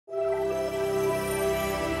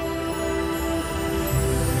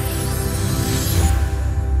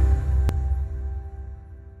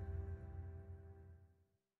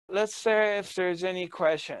let's say if there's any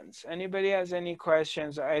questions. Anybody has any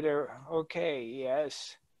questions? Either okay,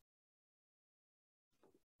 yes.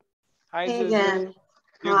 Hi, Hey Zuzu. again.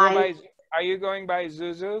 You go Hi. by? Are you going by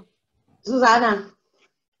Zuzu? Susanna.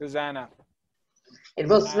 Susanna. It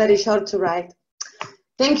was very short to write.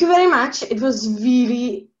 Thank you very much. It was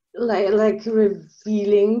really like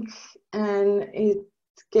revealing, and it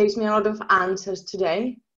gives me a lot of answers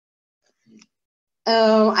today.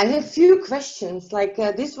 I have few questions. Like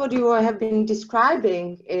this, what you have been describing,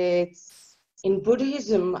 it's in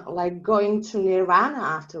Buddhism, like going to nirvana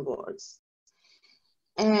afterwards.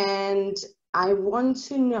 And I want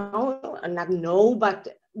to know, not know, but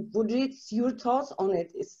what is your thoughts on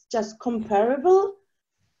it? It's just comparable,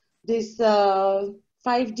 this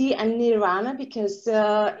 5D and nirvana, because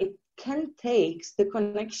it can take the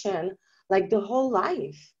connection like the whole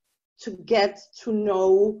life to get to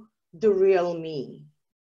know the real me.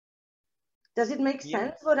 Does it make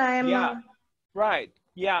sense what I am? Yeah, right.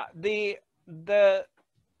 Yeah, the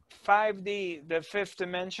 5D, the fifth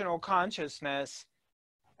dimensional consciousness,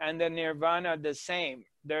 and the nirvana the same.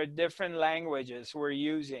 They're different languages we're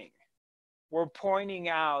using. We're pointing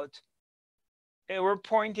out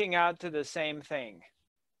to the same thing.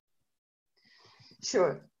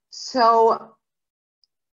 Sure. So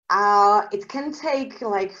it can take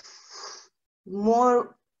like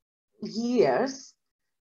more years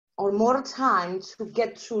or more time to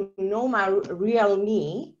get to know my real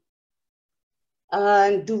me.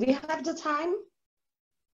 Do we have the time?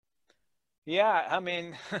 Yeah, I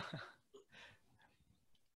mean,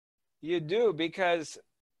 you do, because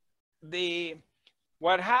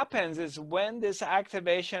what happens is when this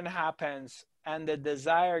activation happens and the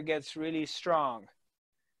desire gets really strong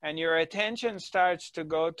and your attention starts to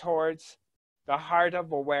go towards the heart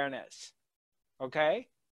of awareness, okay?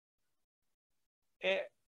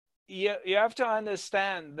 You have to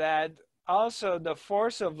understand that also the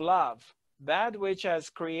force of love, that which has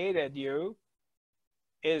created you,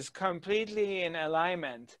 is completely in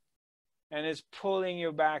alignment and is pulling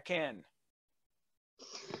you back in.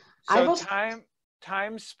 So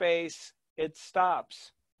time, space, it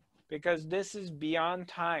stops, because this is beyond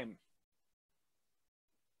time.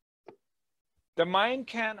 The mind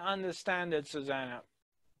can't understand it, Susanna.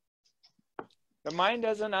 The mind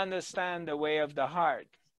doesn't understand the way of the heart.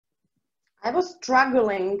 I was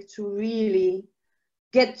struggling to really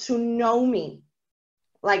get to know me,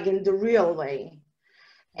 like in the real way.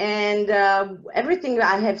 And everything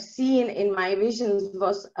that I have seen in my visions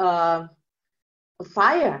was a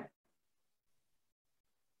fire.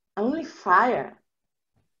 Only fire.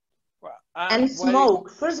 Well, and smoke.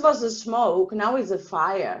 First was the smoke, now it's a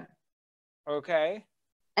fire. Okay.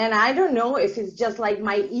 And I don't know if it's just like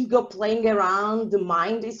my ego playing around, the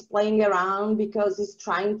mind is playing around because it's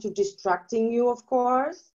trying to distracting you, of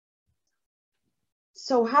course.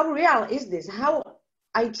 So how real is this? How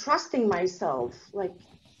I trusting myself? Like.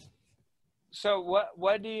 So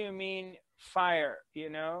what do you mean fire, you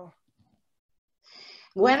know?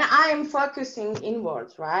 When I'm focusing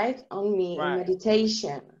inwards, right, on me in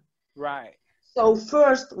meditation. Right. So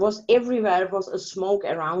first was everywhere was a smoke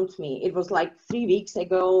around me. It was like 3 weeks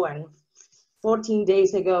ago and 14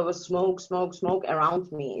 days ago was smoke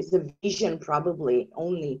around me. It's a vision probably,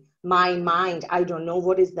 only my mind. I don't know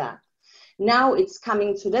what is that. Now it's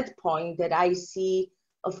coming to that point that I see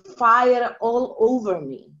a fire all over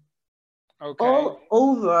me. Okay. All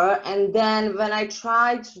over. And then when I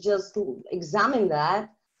try to just examine that,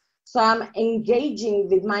 so I'm engaging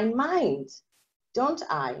with my mind, don't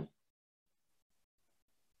I?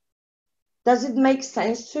 Does it make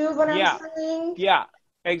sense to you what I'm saying? Yeah,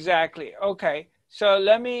 exactly. Okay. So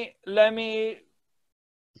let me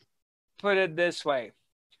put it this way.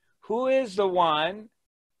 Who is the one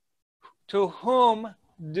to whom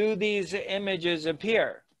do these images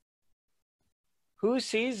appear? Who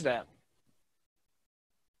sees them?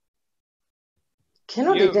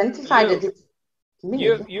 Cannot identify that it's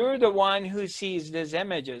me. You're the one who sees these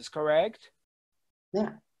images, correct?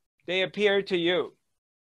 Yeah. They appear to you.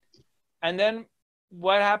 And then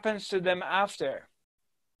what happens to them after?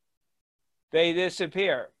 They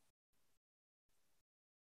disappear.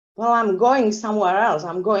 Well, I'm going somewhere else.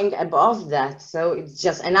 I'm going above that. So it's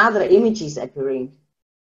just another image is appearing.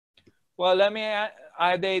 Well,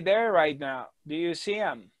 are they there right now? Do you see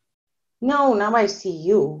them? No, now I see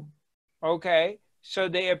you. Okay. So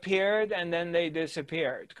they appeared and then they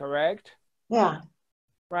disappeared, correct? Yeah.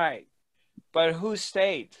 Right. But who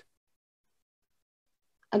stayed?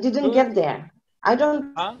 I didn't get there. I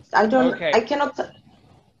don't, Okay. I cannot.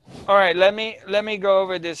 All right, let me go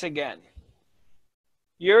over this again.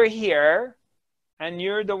 You're here and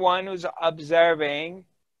you're the one who's observing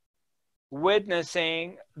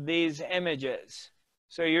witnessing these images.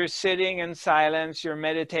 So you're sitting in silence, you're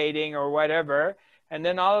meditating or whatever, and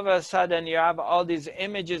then all of a sudden you have all these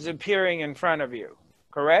images appearing in front of you,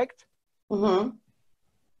 correct? Mm-hmm.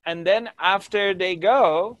 And then after they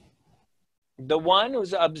go, the one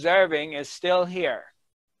who's observing is still here.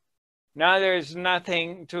 Now there's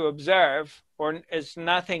nothing to observe, or it's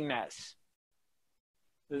nothingness.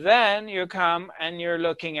 Then you come and you're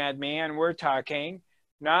looking at me and we're talking.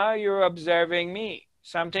 Now you're observing me.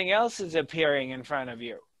 Something else is appearing in front of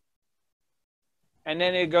you. And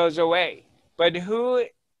then it goes away. But who,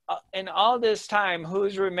 in all this time,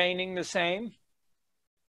 who's remaining the same?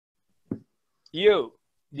 You.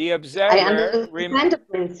 The observer. I understand the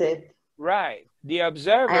principle. Right. The I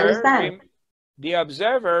observer. understand. The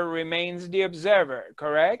observer remains the observer,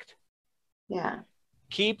 correct? Yeah.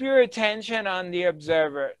 Keep your attention on the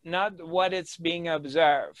observer, not what it's being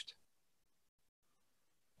observed.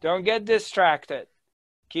 Don't get distracted.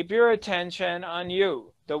 Keep your attention on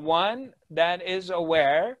you, the one that is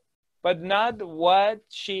aware, but not what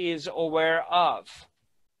she is aware of.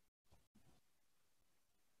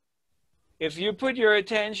 If you put your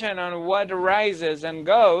attention on what arises and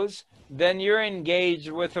goes, then you're engaged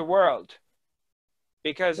with the world.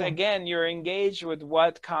 Because again, you're engaged with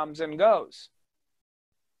what comes and goes.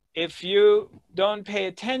 If you don't pay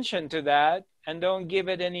attention to that and don't give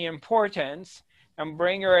it any importance and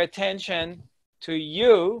bring your attention to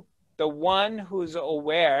you, the one who's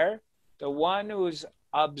aware, the one who's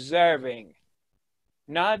observing,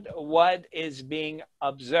 not what is being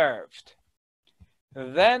observed,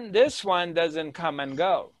 then this one doesn't come and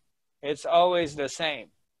go. It's always the same.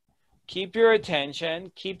 Keep your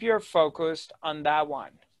attention, keep your focused on that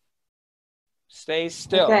one. Stay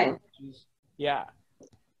still. Okay. Yeah.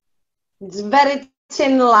 It's very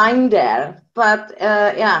thin line there, but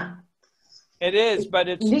yeah. It is, but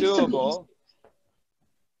it's doable.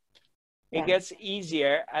 Yeah. It gets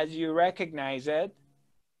easier as you recognize it.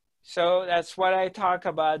 So that's what I talk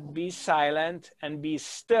about. Be silent and be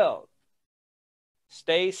still.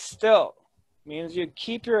 Stay still means you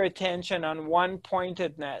keep your attention on one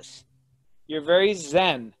pointedness. You're very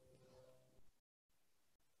zen.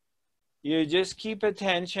 You just keep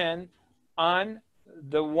attention on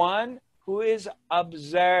the one who is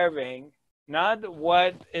observing, not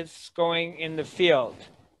what is going in the field,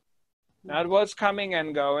 not what's coming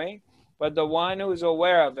and going, but the one who's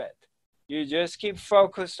aware of it. You just keep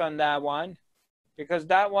focused on that one, because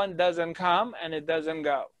that one doesn't come and it doesn't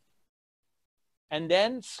go. And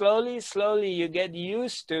then slowly, slowly you get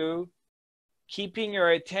used to keeping your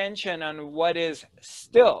attention on what is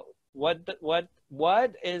still, what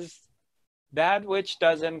is that which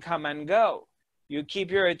doesn't come and go. You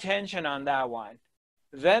keep your attention on that one.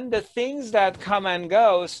 Then the things that come and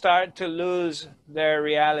go start to lose their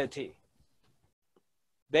reality.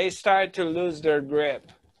 They start to lose their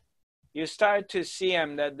grip. You start to see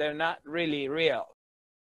them that they're not really real.